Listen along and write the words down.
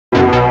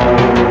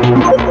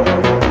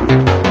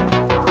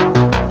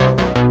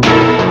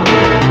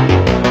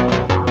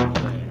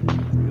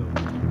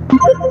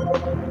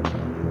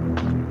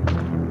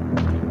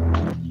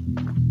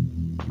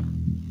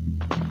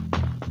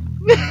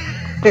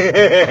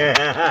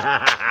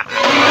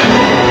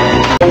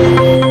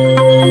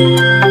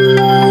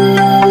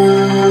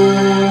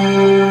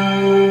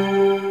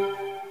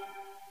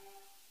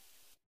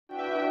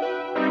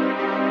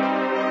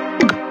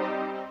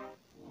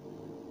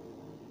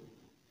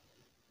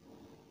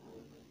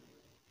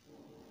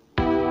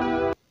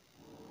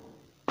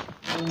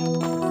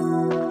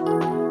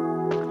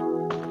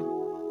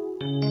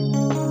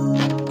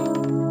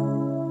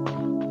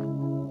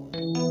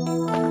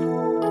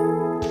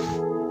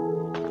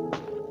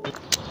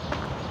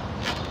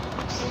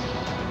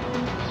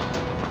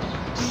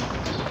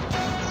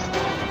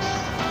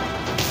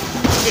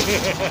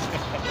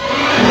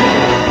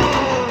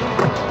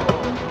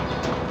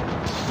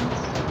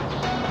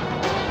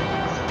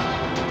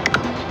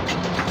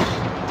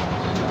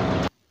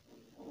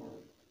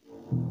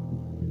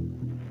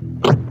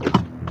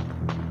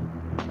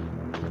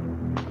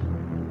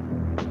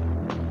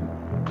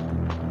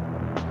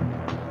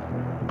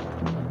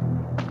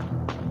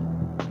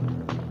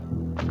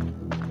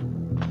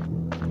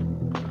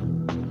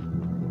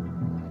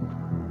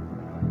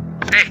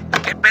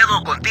¿Qué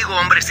pedo contigo,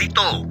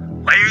 hombrecito?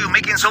 Why are you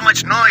making so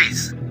much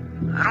noise?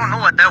 I don't know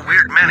what that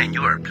weird man and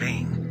you are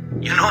playing.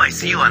 You know I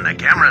see you on the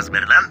cameras,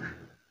 ¿verdad?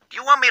 Do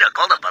you want me to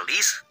call the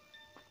police?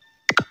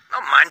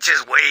 No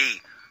manches,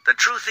 güey. The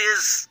truth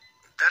is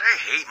that I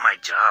hate my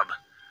job.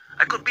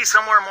 I could be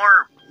somewhere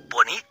more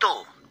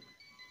bonito.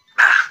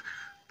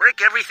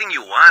 Break everything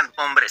you want,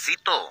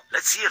 hombrecito.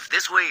 Let's see if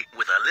this way,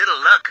 with a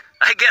little luck,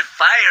 I get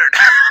fired.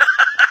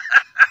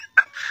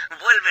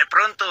 Vuelve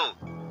pronto.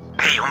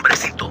 Hey,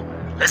 hombrecito,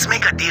 let's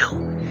make a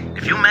deal.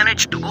 If you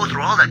manage to go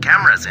through all the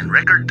cameras in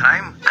record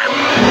time, I will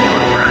give you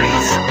a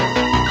prize.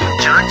 Don't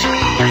judge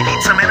me. I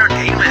need some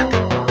entertainment.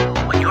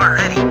 When you are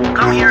ready,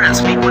 come here and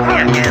speak with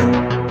me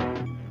again.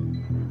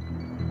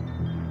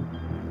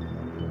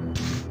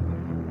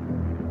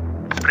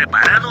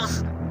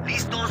 ¿Preparados?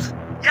 ¿Listos?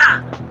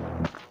 ¡Ya!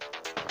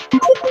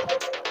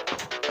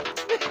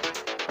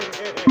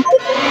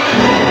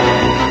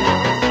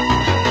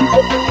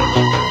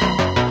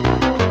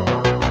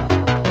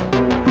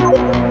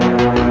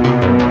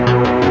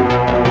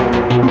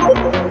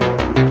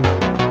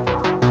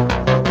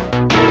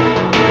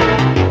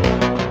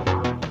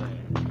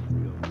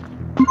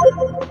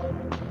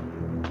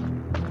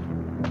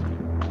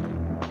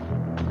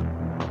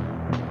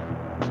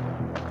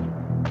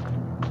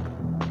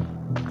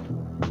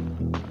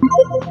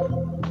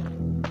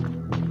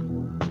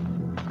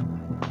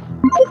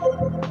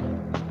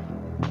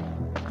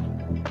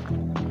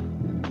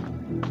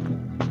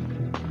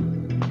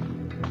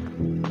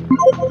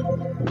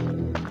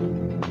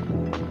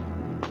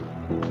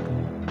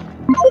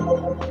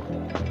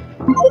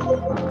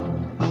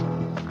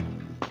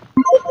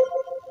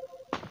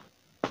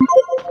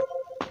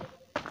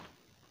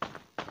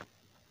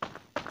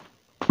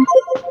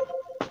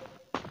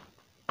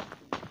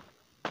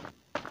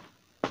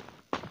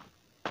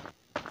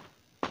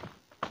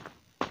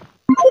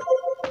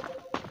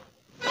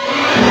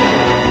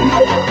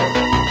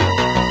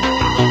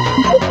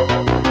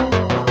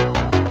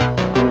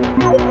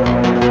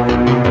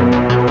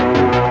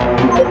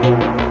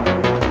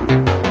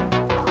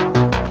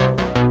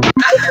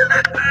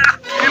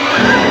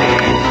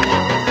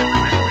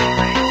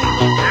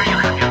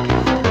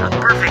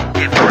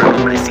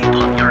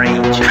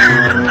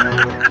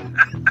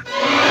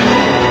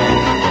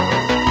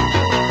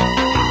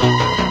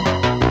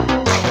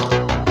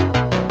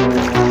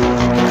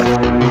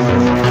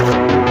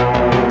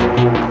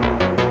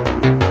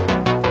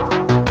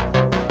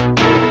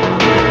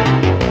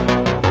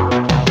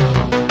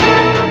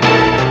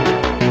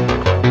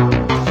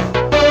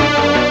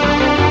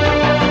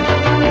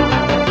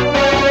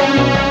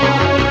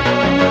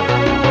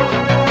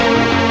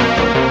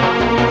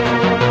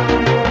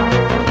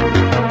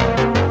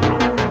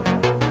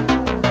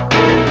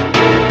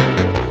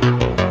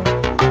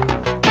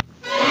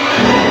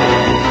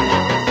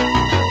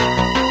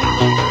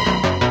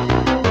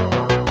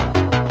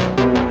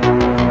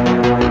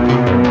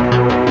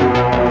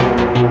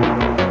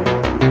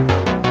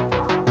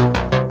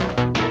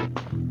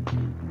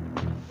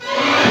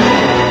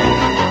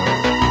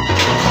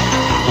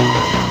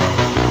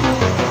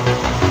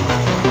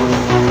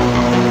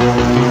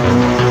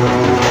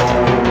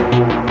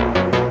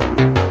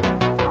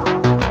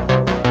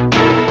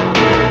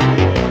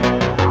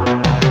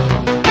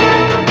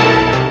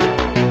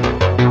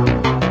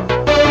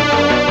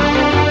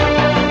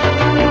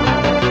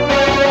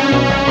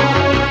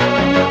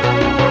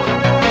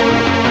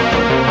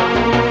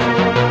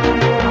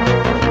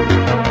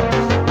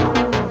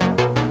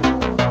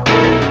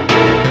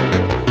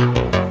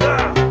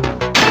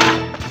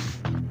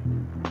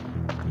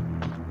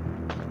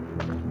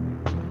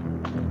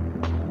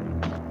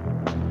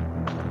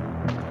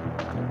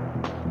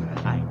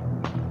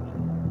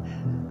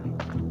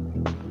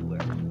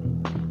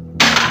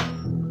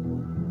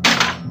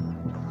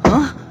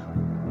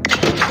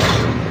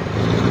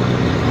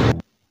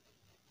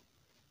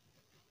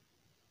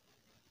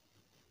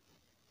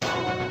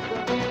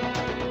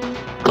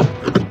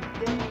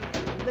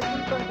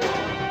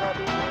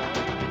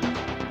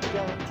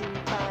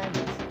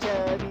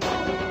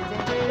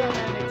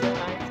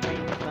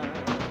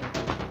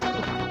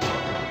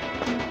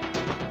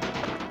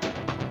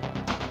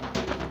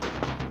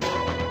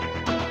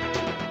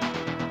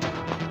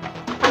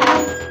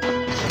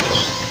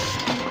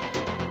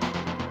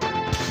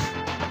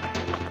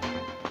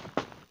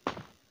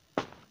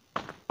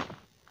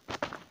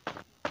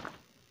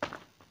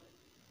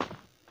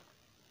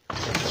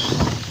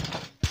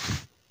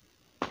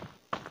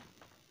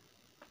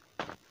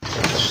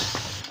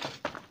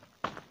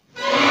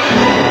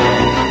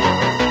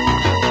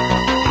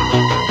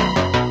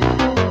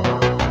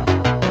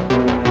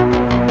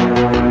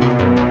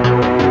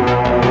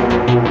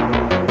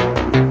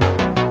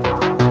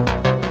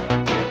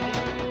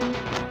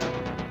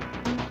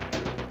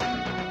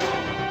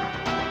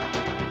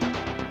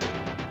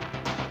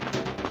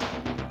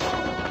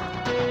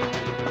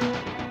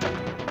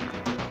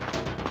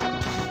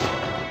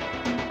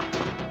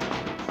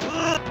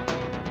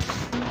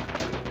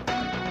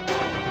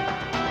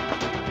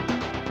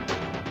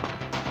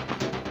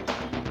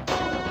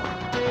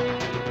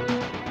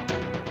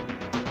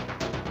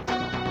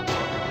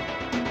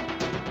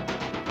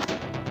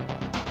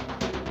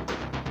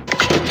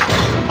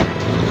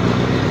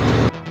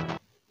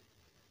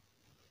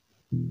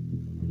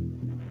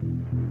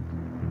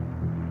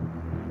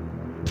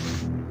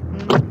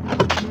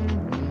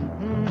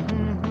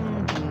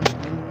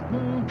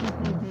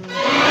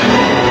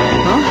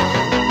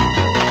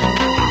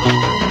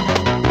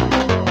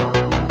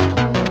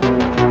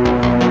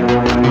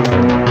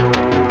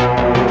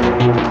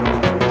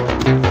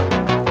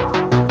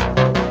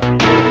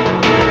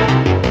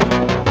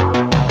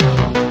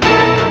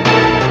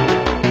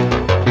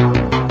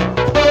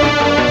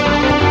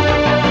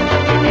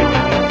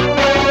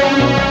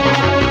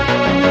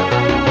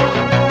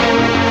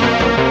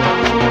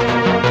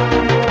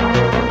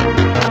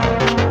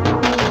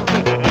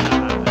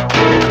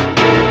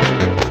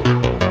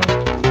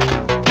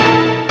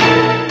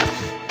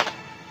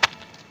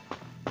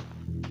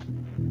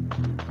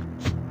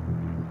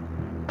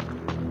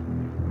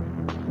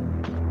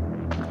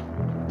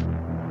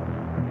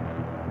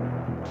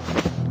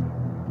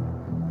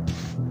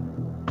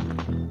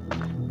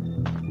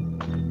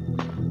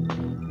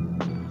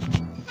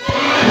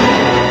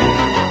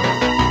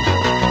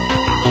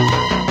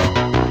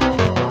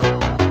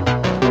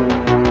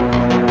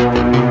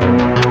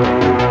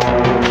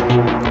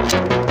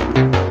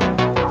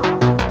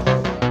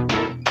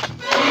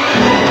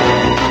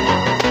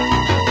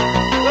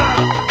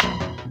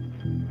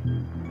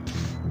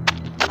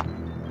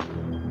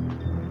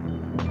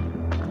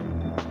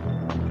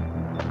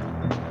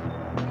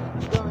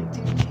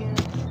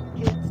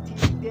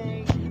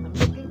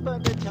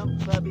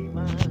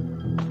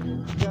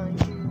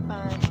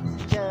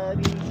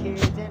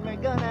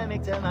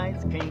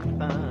 ice cream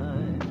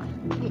fun.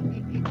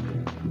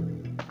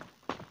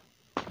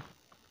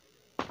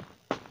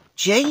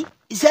 Jay,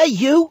 is that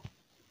you?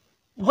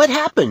 What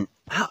happened?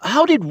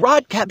 How did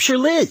Rod capture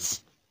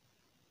Liz?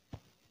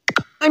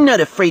 I'm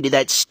not afraid of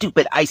that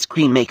stupid ice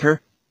cream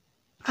maker.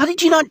 How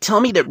did you not tell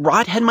me that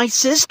Rod had my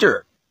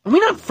sister? Are we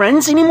not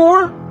friends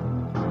anymore?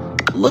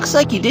 Looks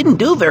like you didn't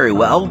do very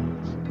well.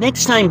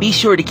 Next time, be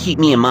sure to keep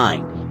me in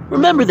mind.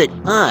 Remember that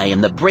I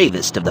am the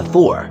bravest of the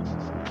four.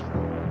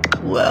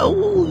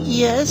 Well,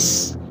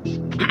 yes.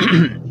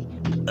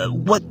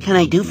 What can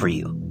I do for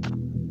you?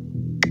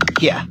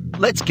 Yeah,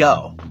 let's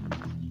go.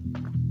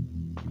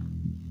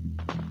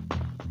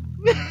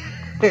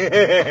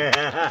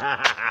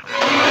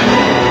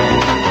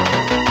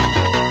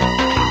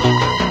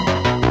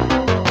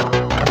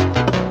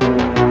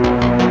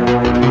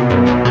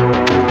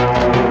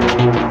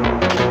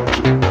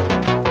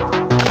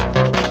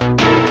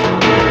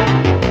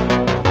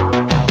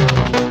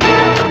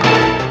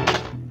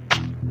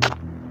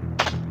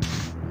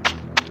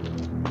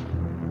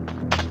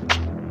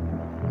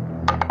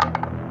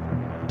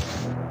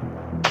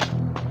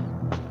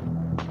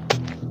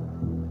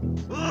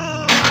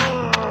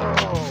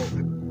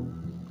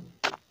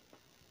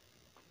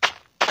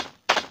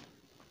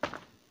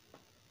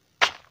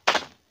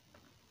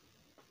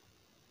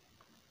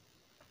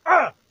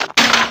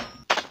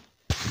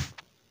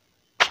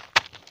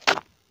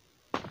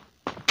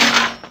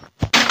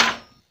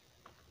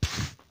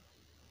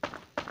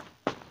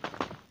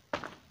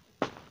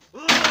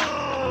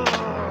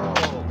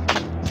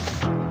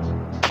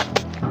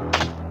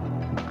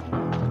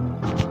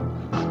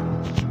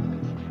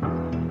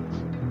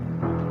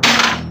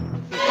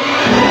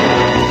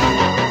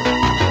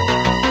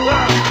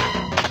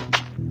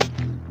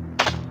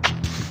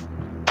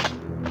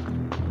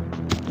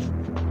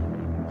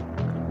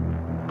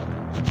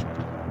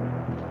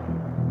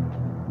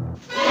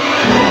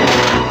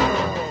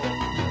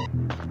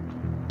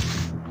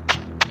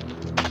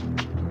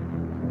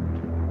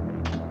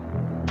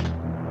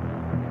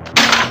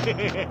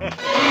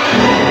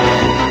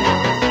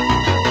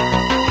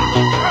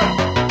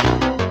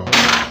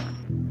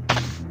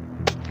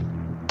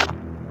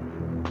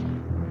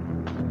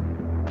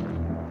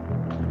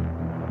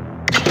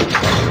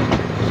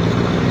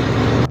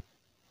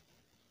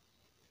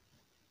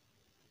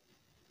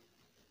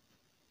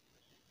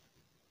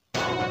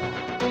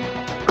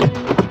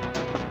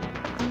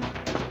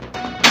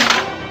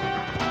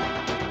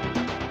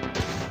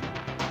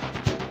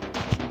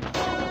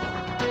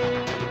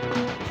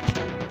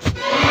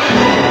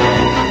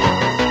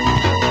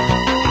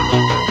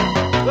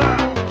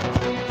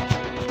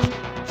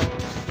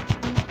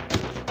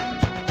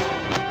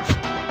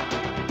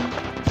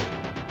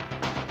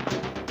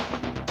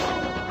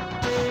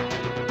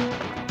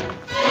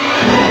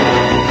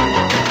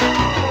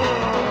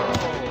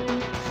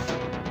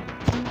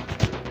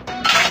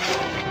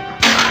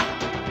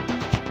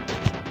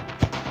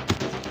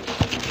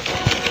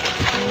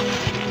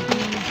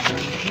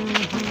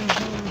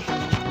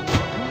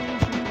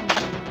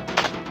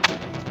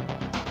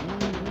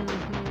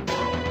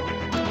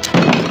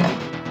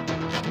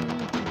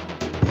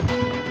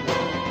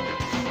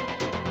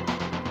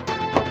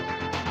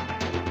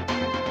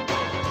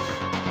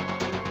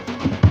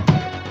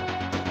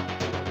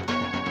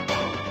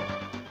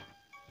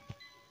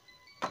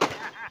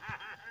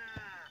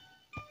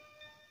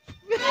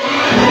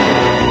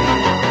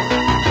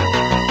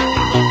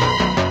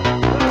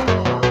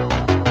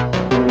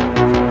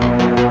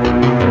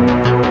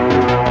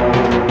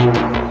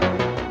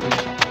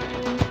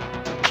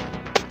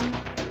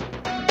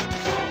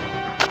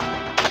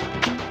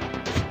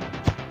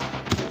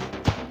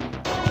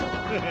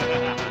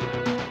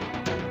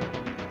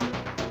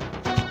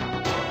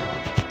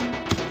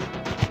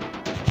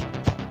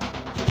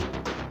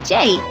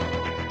 Jay,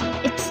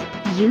 it's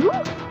you?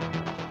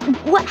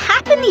 What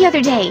happened the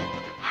other day?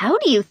 How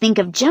do you think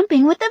of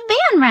jumping with the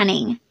van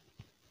running?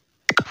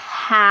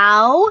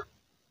 How?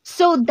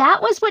 So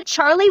that was what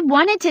Charlie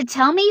wanted to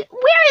tell me?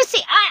 Where is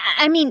he?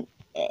 I mean,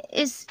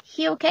 is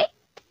he okay?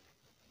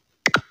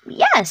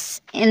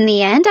 Yes, in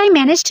the end, I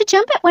managed to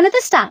jump at one of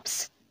the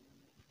stops.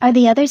 Are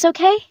the others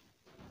okay?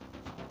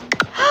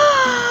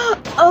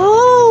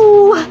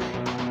 Oh,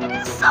 it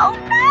is so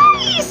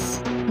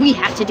nice! We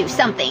have to do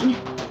something.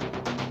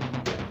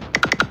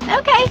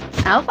 Okay,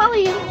 I'll follow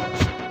you.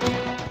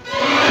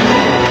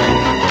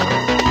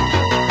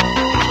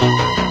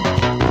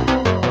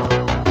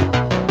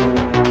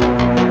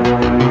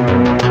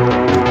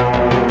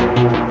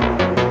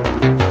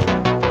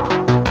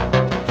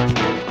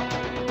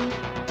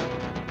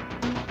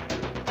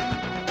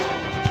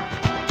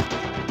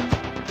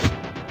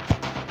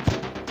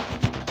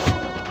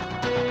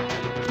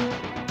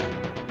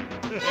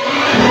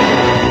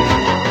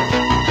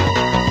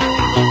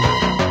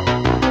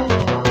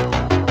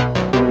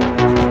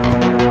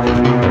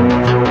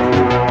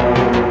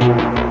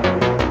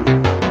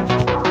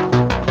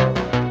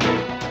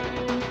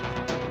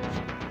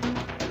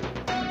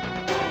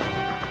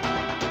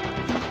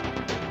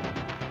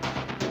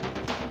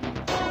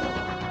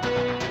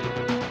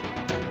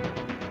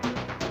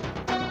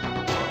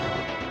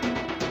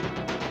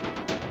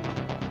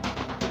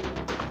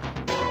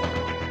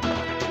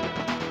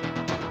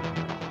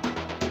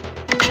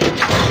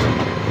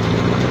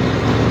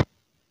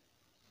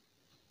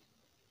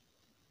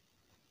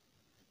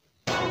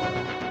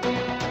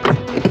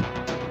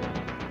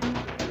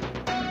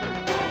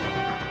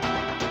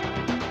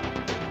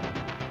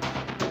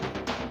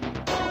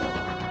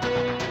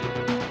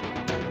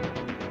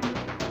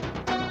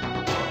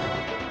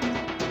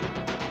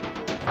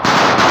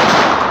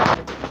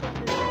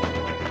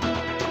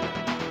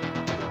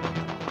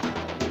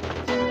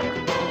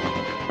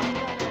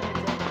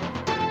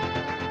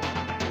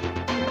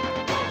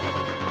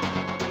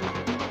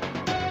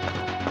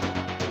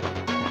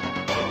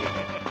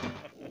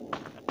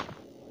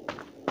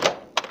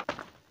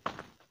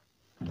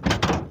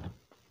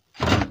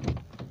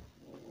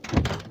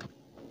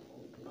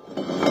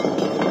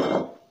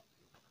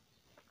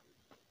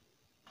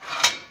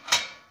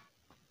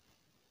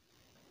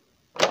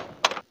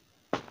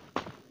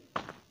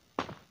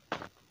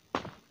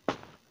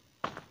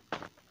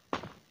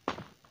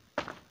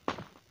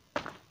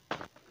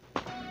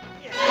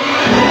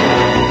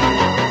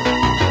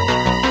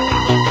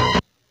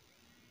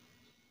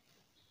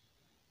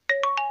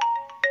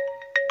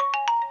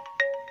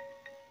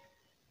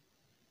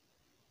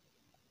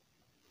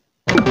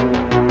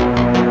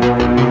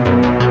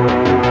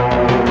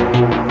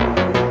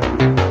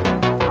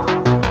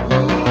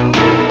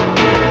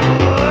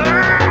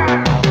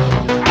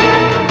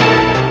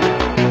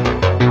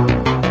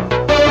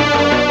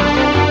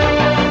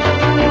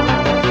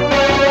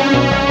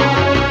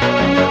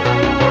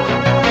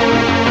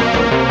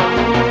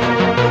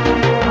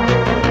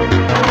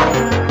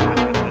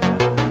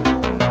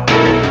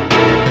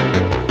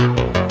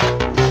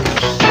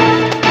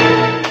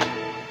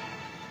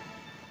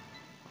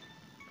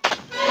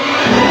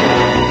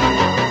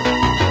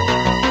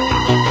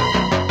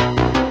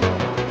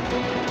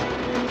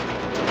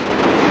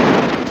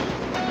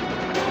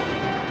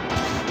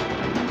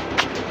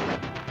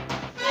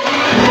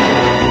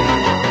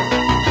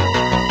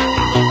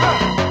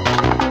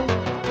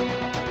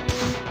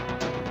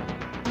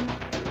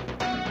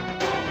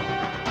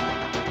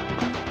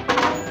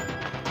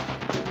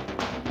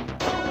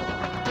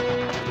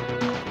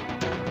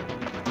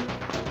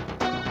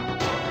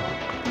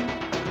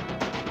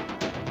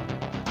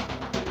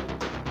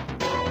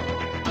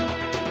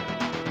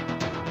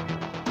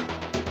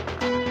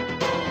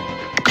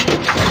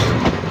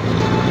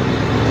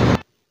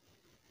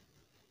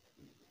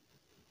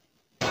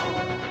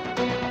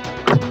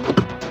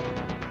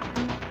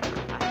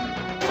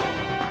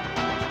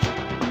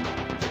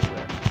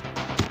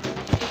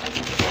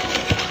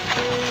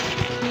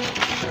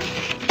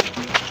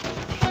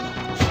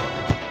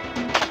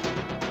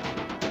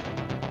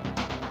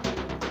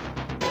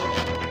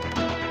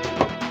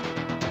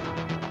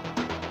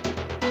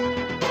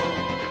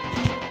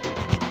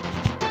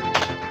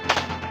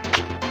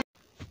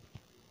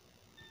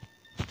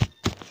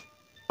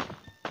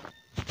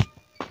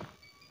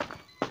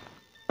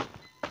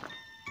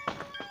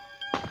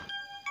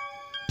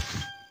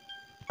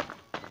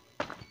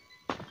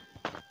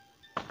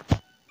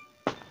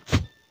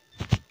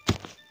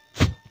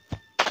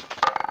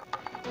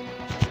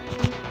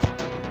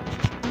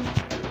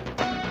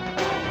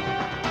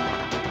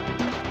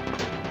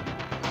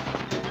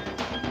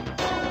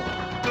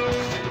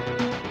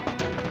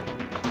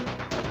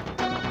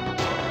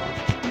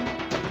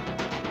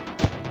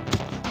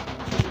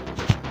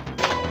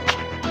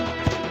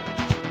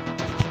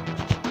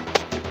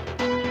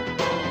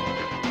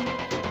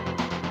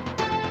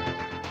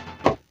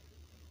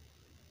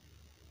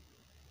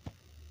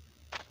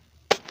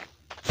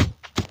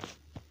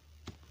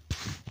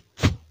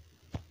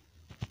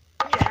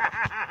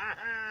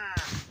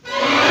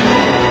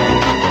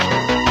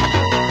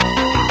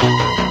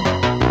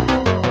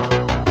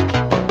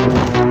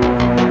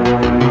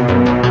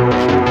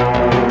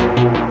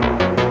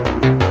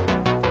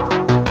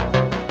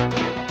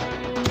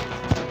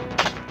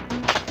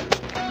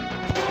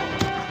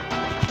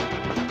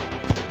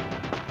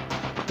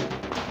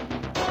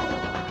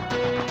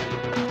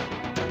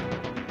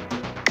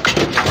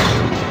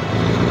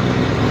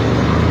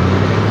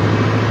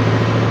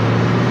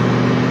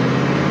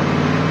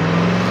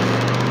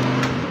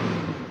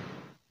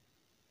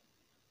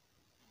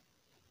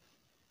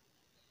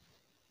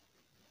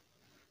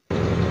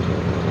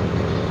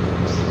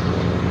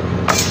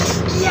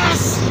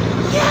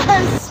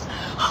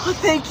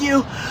 Thank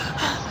you.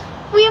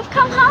 We have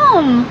come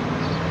home.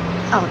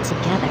 All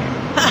together.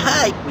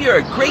 We are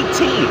a great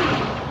team.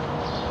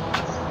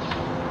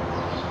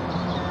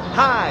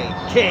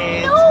 Hi,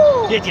 kids.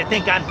 No! Did you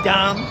think I'm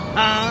dumb,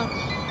 huh?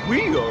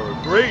 We are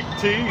a great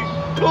team.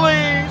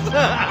 Please.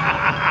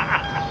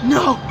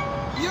 No.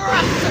 You're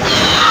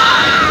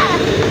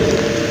a...